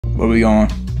Where we going?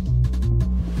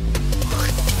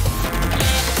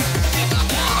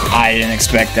 I didn't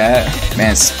expect that.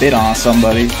 Man, spit on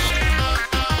somebody.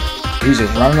 He's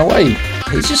just running away.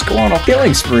 He's just going on a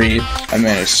killing spree. I mean,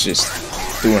 it's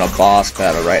just doing a boss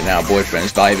battle right now.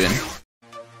 Boyfriend's vibing.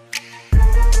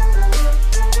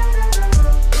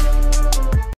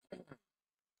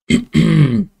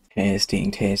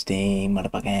 Testing,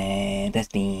 motherfucking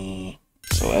testing.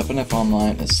 So FNF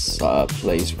Online is a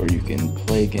place where you can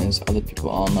play against other people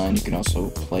online. You can also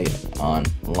play on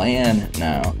LAN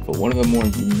now. But one of the more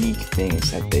unique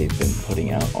things that they've been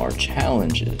putting out are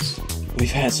challenges.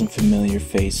 We've had some familiar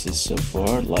faces so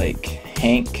far, like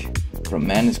Hank from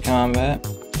Madness Combat.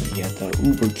 We got the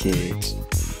Uber Kids.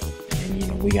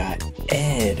 And we got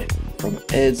Ed from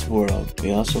Ed's World.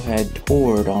 We also had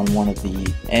Tord on one of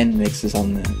the end mixes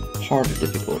on the harder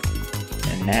difficulty.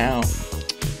 And now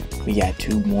we got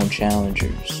two more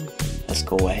challengers. Let's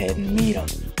go ahead and meet them.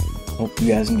 Hope you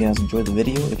guys and gals enjoyed the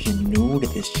video. If you're new to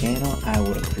this channel, I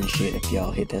would appreciate if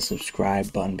y'all hit that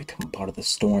subscribe button, become part of the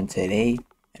storm today.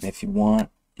 And if you want,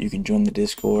 you can join the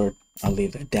Discord. I'll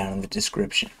leave that down in the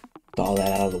description. With all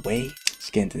that out of the way,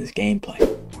 let's get into this gameplay.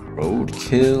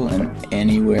 Roadkill and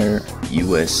Anywhere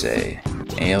USA.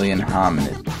 Alien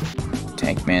Hominid.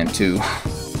 Tankman 2.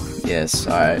 Yes,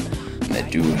 alright. They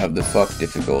do have the fuck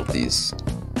difficulties.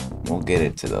 We'll get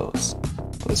into those.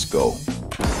 Let's go.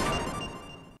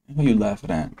 Who you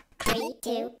laughing at? 3,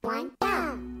 2, 1, go!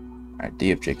 Alright,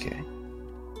 DFJK.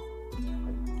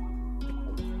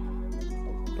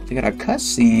 They got a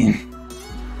cutscene.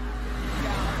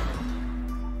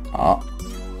 Oh,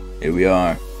 here we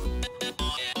are.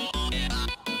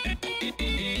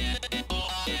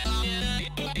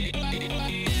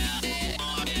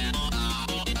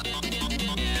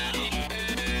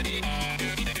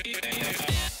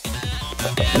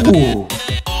 Ooh.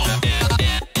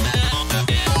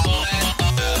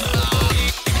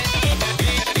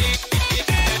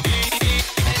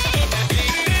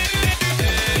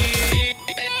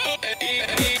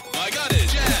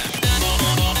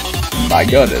 My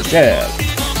goodness, yeah.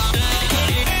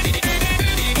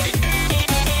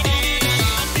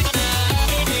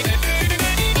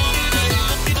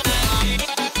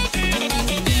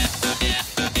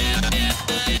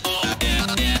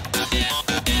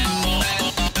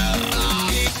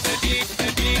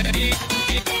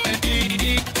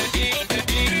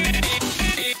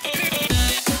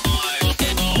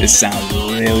 This sounds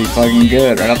really fucking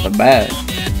good right off the bat.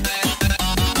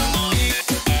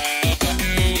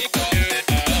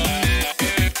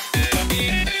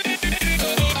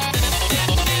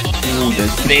 Ooh, the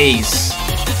bass.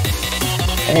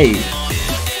 Hey,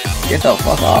 get the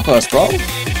fuck off us, bro.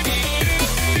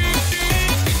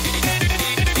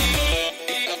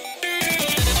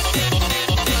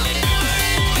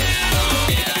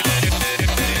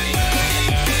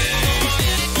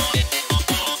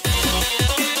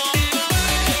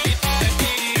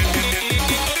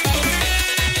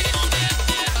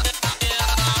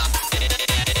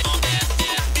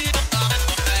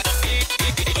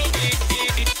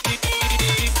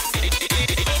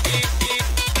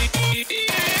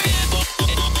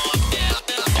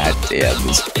 Yeah,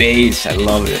 this bass, I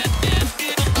love it.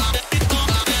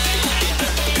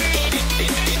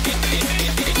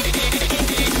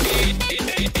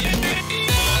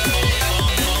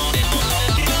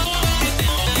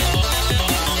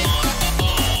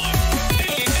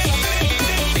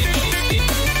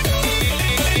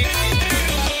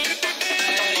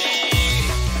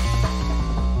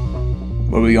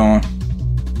 Where we going?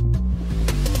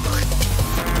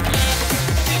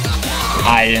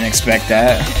 I didn't expect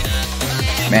that.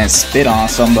 Man, spit on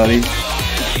somebody.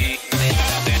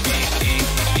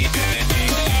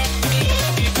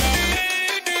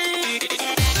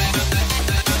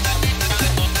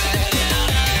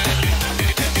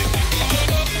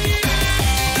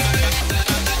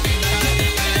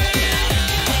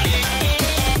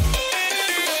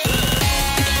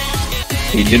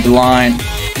 He did the line.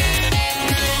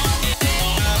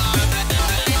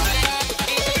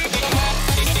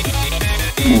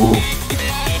 Ooh.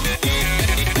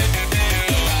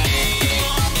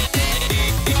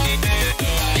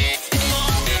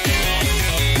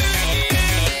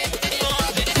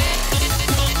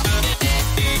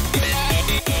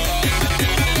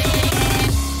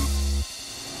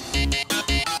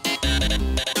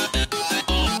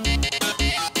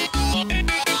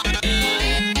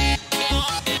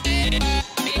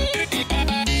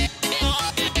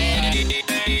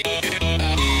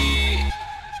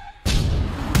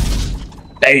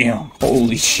 Damn,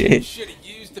 holy shit. Should have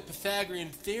used the Pythagorean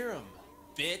theorem,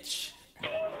 bitch.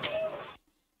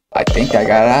 I think I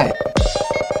got it.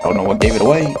 Don't know what gave it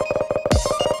away.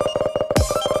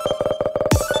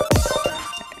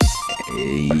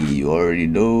 Hey, you already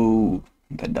know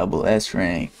the double S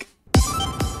rank.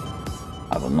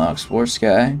 I've unlocked Sports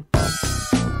Guy.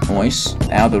 Nice.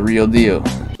 Now the real deal.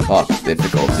 Fuck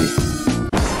difficulty.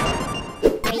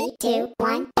 3, 2,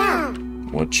 1, go!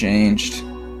 What changed?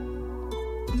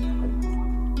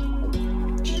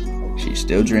 She's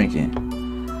still drinking.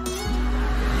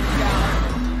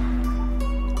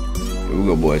 Here we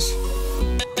go, boys.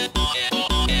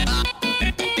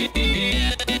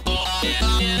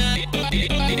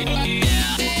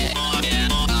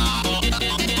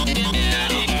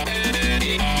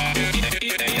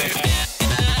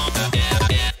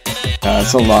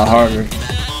 It's a lot harder.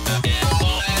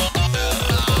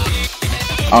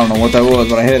 I don't know what that was,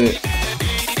 but I hit it.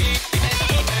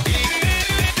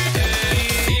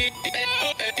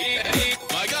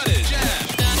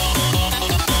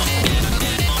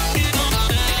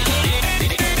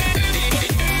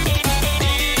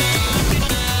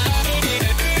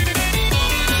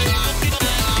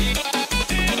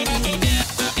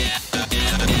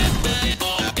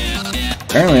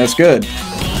 Apparently that's good.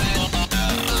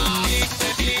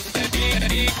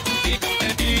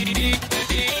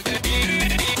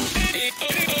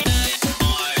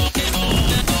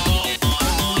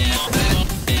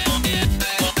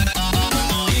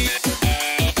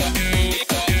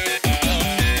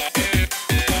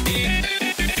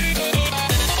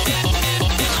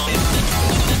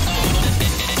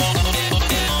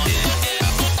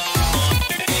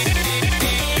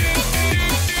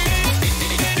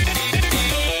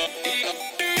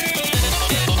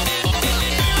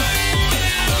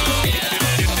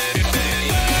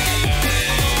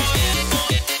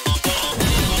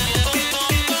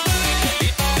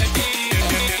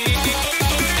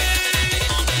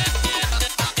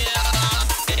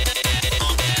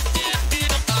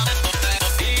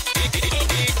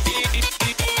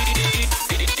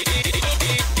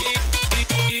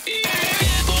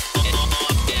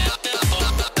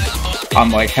 I'm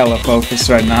like hella focused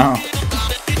right now.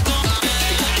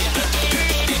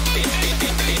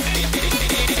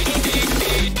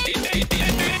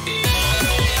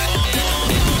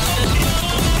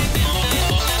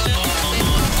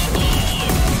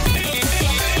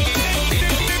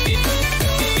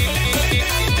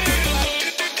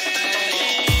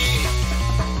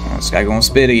 Oh, this guy gonna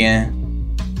spit again.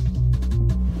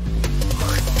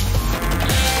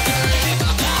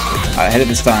 I hit it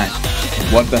this time.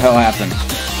 What the hell happened?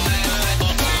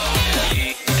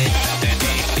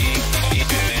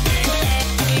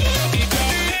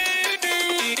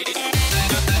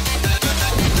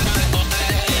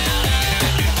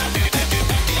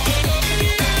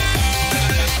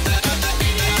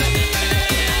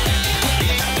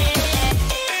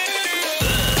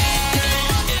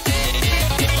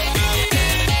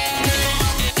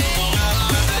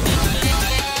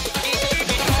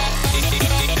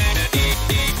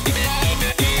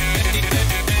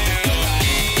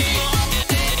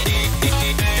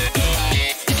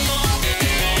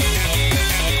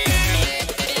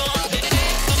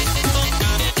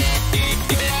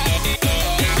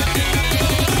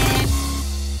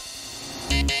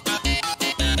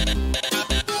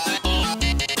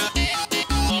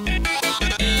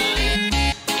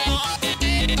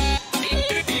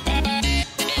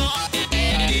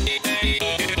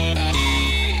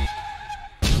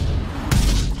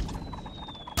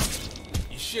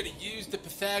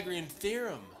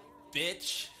 Theorem,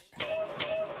 bitch.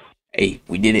 Hey,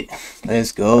 we did it.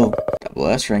 Let's go. Double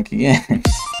S rank again.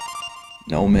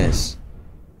 No miss.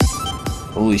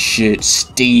 Holy shit,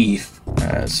 Steve.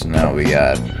 Alright, so now we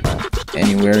got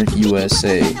Anywhere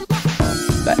USA.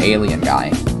 The alien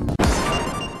guy.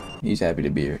 He's happy to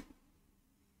be here.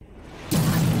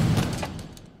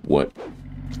 What?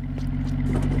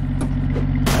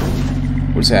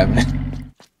 What's happening?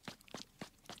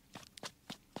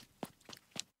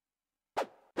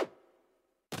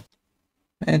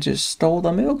 Man just stole the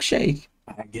milkshake.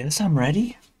 I guess I'm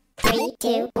ready. 3,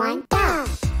 2, 1, go!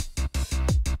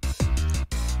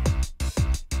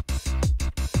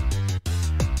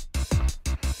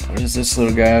 What does this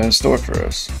little guy have in store for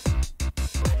us?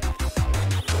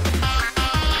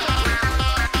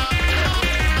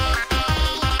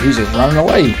 He's just running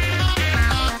away.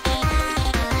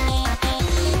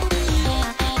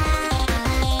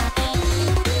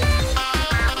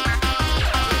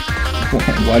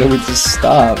 Why do we just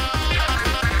stop?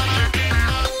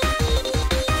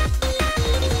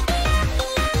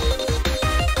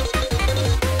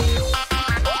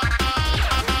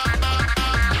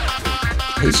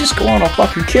 He's just going on a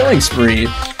fucking killing spree.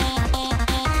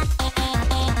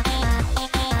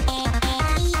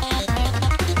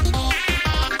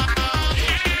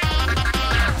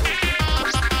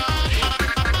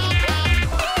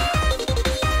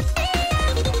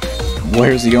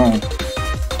 Where's he going?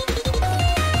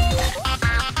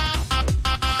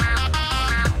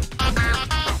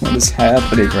 What is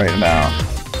happening right now?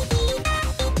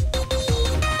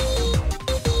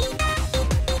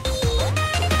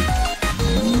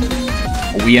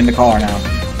 We in the car now.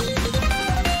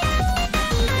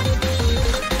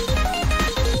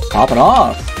 Pop it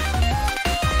off.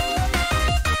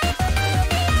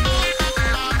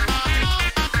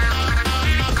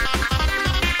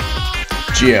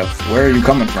 GF, where are you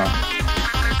coming from?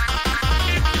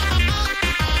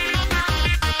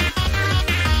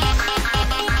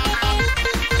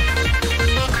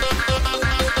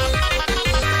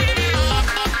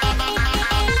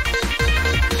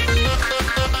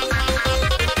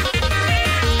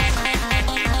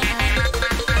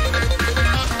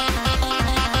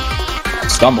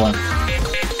 Stumbling.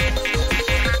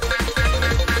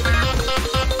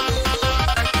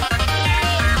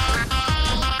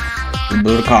 We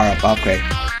blew the car up, okay.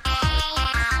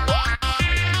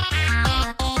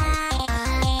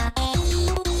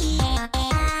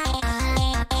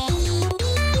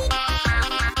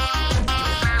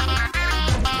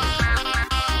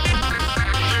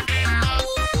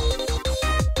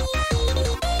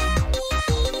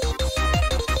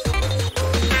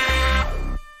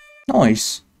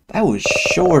 Nice. That was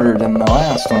shorter than the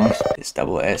last one. This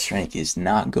double S rank is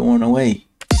not going away.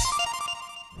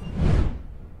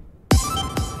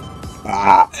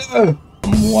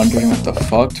 I'm wondering what the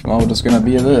fuck tomorrow is gonna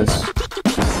be of this.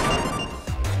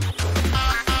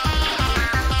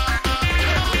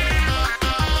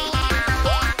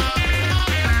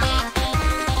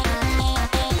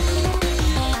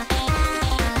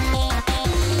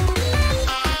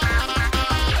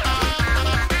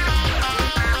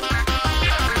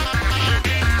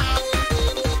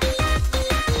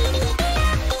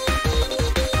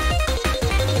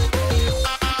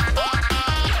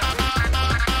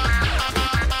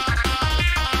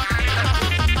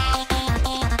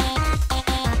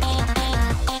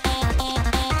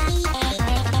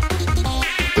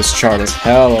 This chart is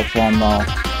hella fun though.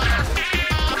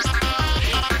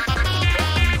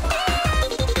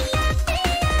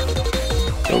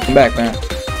 Welcome back, man.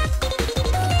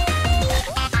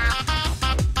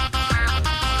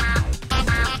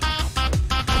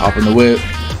 Hop in the whip.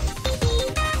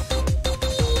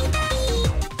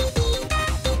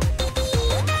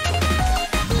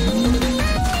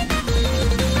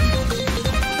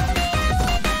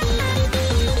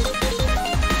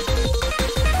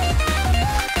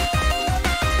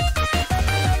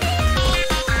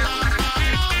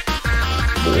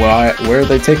 Why? Where are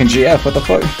they taking GF? What the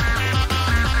fuck?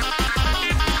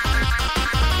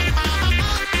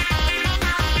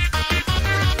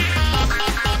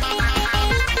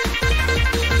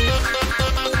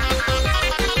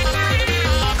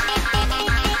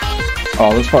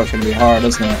 Oh, this part's gonna be hard,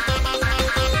 isn't it?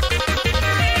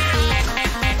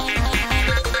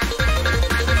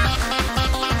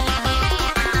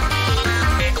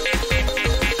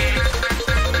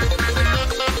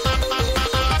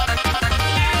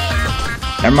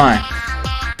 Never mind.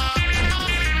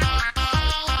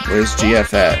 Where's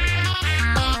GF at?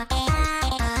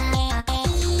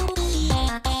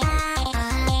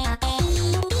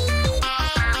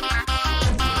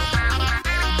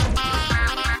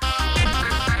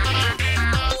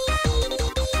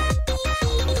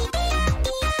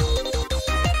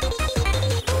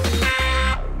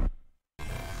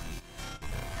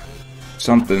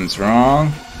 Something's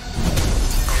wrong.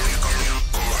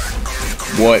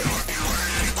 What?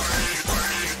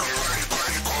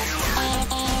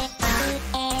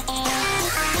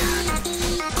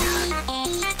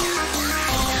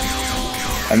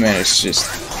 I mean, it's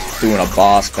just doing a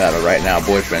boss battle right now.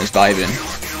 Boyfriend's vibing.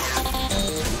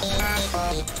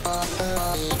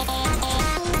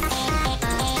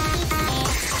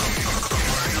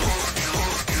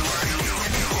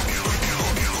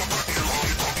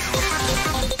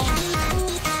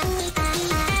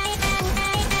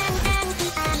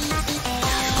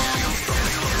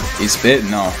 He's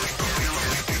spitting though.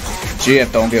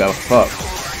 GF don't give a fuck.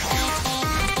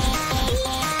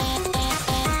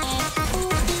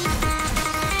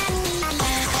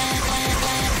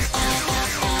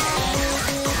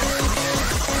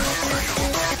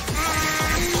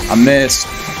 I missed.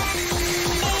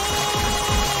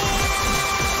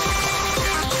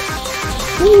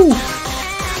 Woo.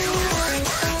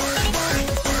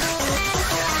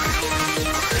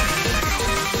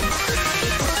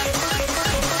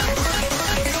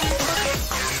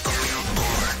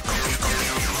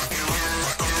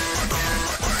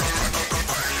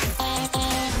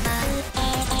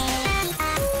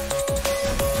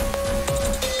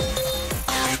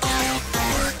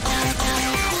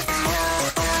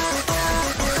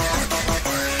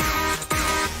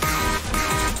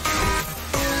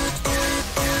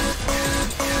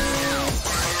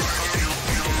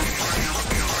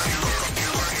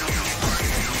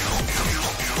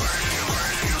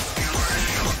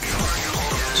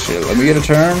 Let me get a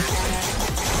turn.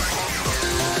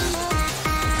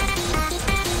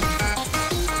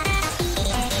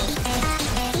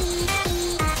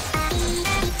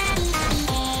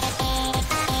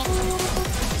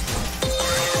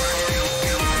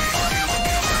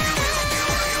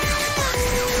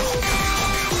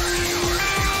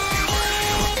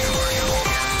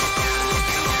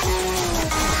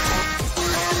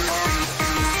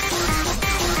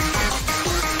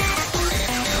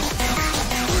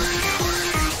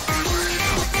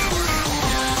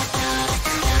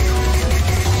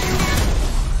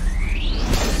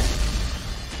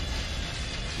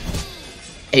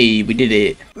 Hey, we did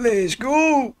it. Let's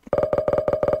go.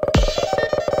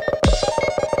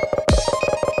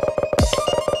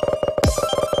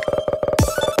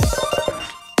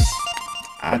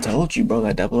 I told you, bro,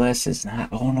 that double S is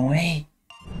not going away.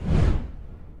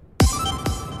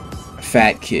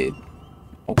 Fat kid.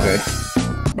 Okay.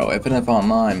 Bro, FNF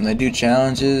Online, when they do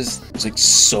challenges, there's like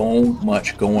so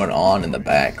much going on in the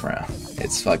background.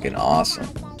 It's fucking awesome.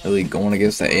 Really going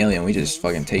against the alien, we just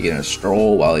fucking taking a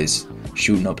stroll while he's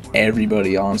shooting up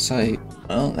everybody on site.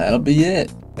 Well, that'll be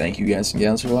it. Thank you guys and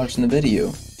gals for watching the video.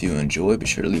 If you enjoyed, be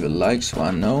sure to leave a like so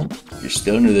I know. If you're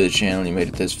still new to the channel and you made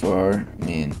it this far, I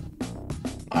mean,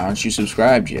 why aren't you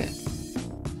subscribed yet?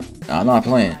 No, I'm not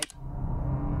playing.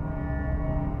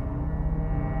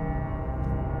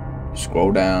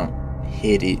 Scroll down,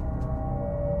 hit it.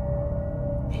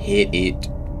 Hit it.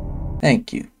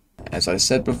 Thank you. As I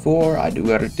said before, I do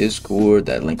got a Discord.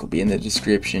 That link will be in the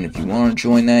description. If you want to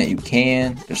join that, you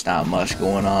can. There's not much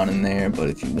going on in there, but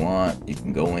if you want, you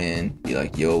can go in, be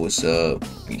like, yo, what's up?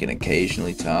 You can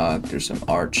occasionally talk. There's some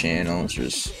art channels,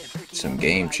 there's some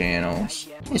game channels.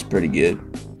 It's pretty good.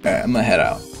 Alright, I'm gonna head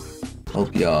out.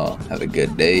 Hope y'all have a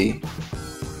good day.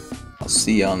 I'll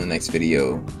see y'all in the next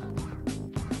video.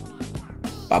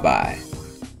 Bye-bye.